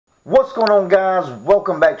What's going on, guys?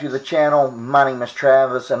 Welcome back to the channel. My name is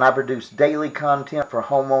Travis and I produce daily content for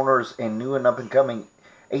homeowners and new and up-and-coming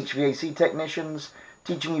HVAC technicians,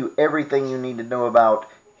 teaching you everything you need to know about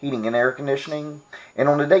heating and air conditioning. And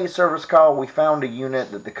on today's service call, we found a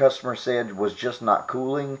unit that the customer said was just not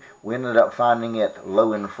cooling. We ended up finding it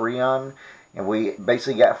low in Freon, and we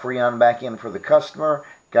basically got Freon back in for the customer,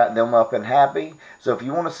 got them up and happy. So if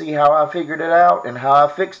you want to see how I figured it out and how I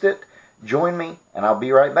fixed it, join me and I'll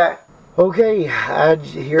be right back. Okay, I'm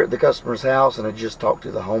here at the customer's house and I just talked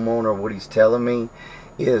to the homeowner. What he's telling me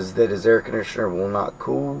is that his air conditioner will not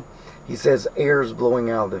cool. He says air is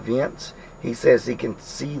blowing out of the vents. He says he can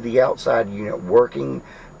see the outside unit working,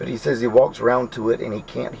 but he says he walks around to it and he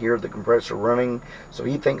can't hear the compressor running. So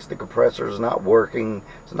he thinks the compressor is not working.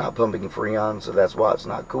 It's not pumping Freon, so that's why it's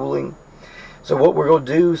not cooling. So what we're going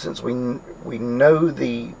to do, since we know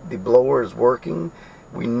the blower is working,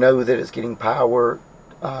 we know that it's getting power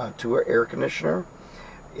to our air conditioner.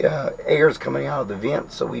 Air is coming out of the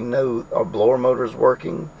vent, so we know our blower motor is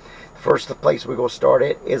working. First, the place we're going to start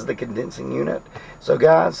at is the condensing unit. So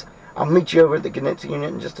guys, I'll meet you over at the condensing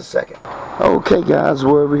unit in just a second. Okay guys,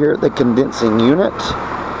 we're over here at the condensing unit.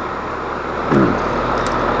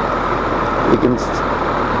 You can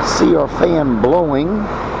see our fan blowing,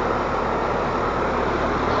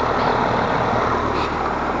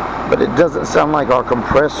 but it doesn't sound like our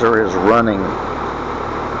compressor is running.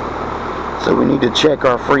 So we need to check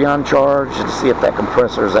our Freon charge and see if that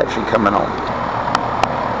compressor is actually coming on.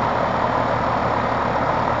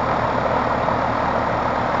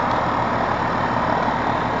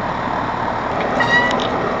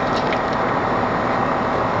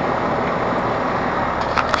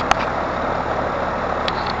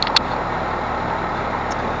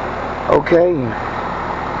 Okay,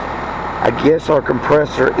 I guess our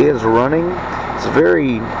compressor is running. It's a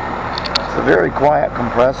very quiet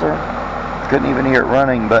compressor. Couldn't even hear it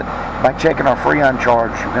running, but by checking our Freon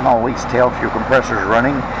charge, you can always tell if your compressor is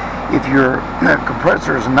running. If your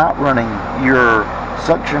compressor is not running, your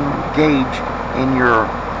suction gauge and your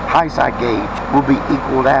high side gauge will be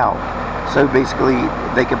equaled out. So basically,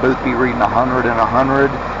 they could both be reading 100 and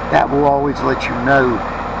 100. That will always let you know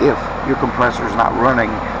if your compressor is not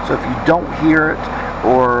running. So if you don't hear it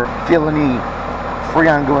or feel any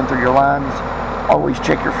Freon going through your lines, always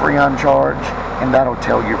check your Freon charge, and that'll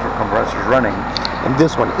tell you if your compressor is running. And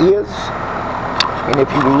this one is. And if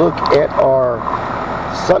you look at our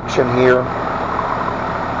suction here,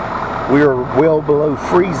 we are well below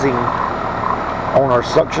freezing on our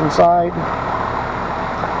suction side.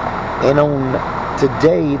 And on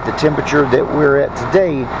today, the temperature that we're at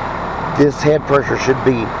today, this head pressure should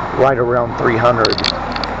be right around 300.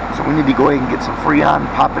 So we need to go ahead and get some Freon,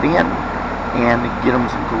 pop it in, and get them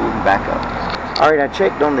some cooling back up. Alright, I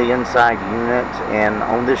checked on the inside unit, and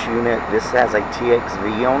on this unit, this has a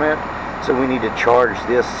TXV on it, so we need to charge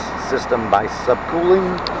this system by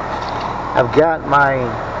subcooling. I've got my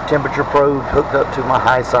temperature probe hooked up to my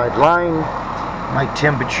high side line. My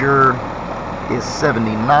temperature is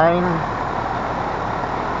 79,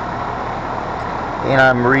 and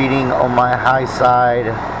I'm reading on my high side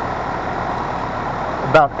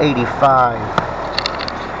about 85.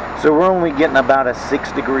 So we're only getting about a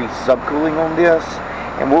 6-degree subcooling on this,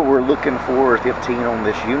 and what we're looking for is 15 on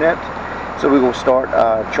this unit. So we will start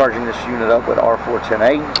charging this unit up with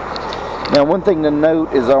R410A. Now, one thing to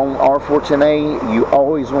note is on R410A, you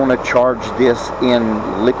always want to charge this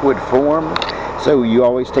in liquid form. So you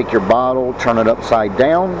always take your bottle, turn it upside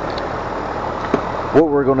down. What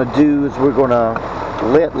we're going to do is we're going to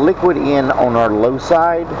let liquid in on our low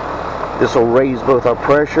side. This will raise both our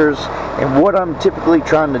pressures, and what I'm typically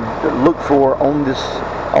trying to look for on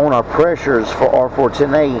our pressures for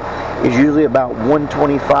R410A is usually about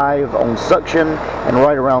 125 on suction and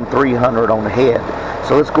right around 300 on head.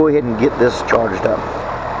 So let's go ahead and get this charged up.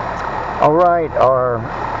 Alright, our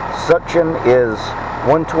suction is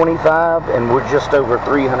 125 and we're just over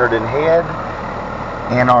 300 in head,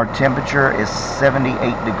 and our temperature is 78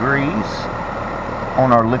 degrees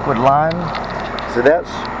on our liquid line. So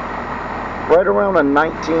that's right around a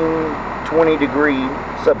 19-20 degree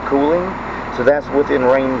subcooling, so that's within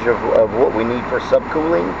range of what we need for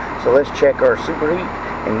subcooling. So let's check our superheat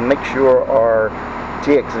and make sure our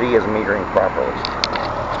TXV is metering properly.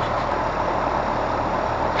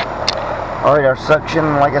 Alright, our suction,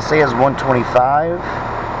 like I say, is 125.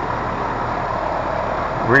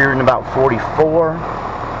 We're in about 44.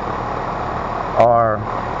 Our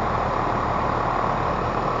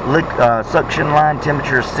suction line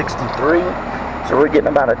temperature is 63, so we're getting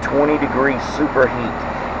about a 20-degree superheat.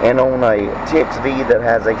 And on a TXV that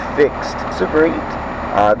has a fixed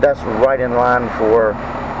superheat, that's right in line for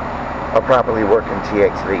a properly working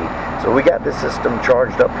TXV. So we got this system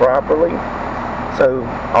charged up properly. So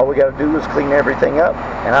all we got to do is clean everything up,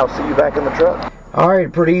 and I'll see you back in the truck.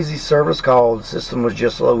 Alright, pretty easy service call. The system was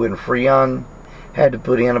just low in Freon. Had to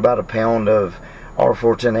put in about a pound of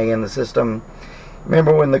R410A in the system.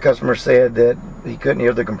 Remember when the customer said that he couldn't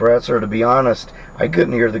hear the compressor? To be honest, I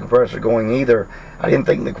couldn't hear the compressor going either. I didn't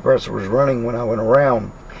think the compressor was running when I went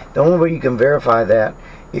around. The only way you can verify that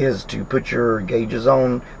is to put your gauges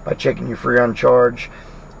on by checking your Freon charge.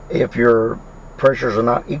 If your pressures are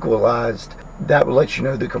not equalized, that will let you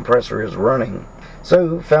know the compressor is running.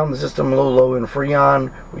 So found the system a little low in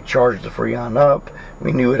Freon. We charged the Freon up.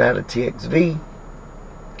 We knew it had a TXV.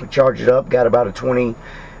 We charged it up, got about a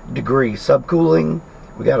 20-degree subcooling.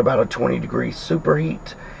 We got about a 20-degree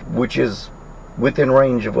superheat, which is within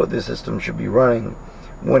range of what this system should be running.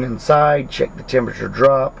 Went inside, checked the temperature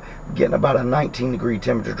drop, getting about a 19-degree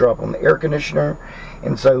temperature drop on the air conditioner.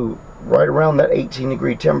 And so right around that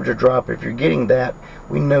 18-degree temperature drop, if you're getting that,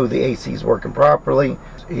 we know the AC is working properly.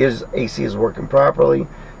 His AC is working properly,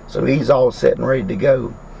 so he's all set and ready to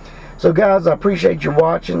go. So guys, I appreciate you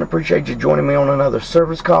watching. I appreciate you joining me on another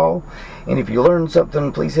service call. And if you learned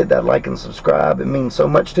something, please hit that like and subscribe. It means so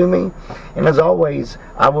much to me. And as always,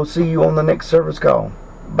 I will see you on the next service call.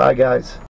 Bye guys.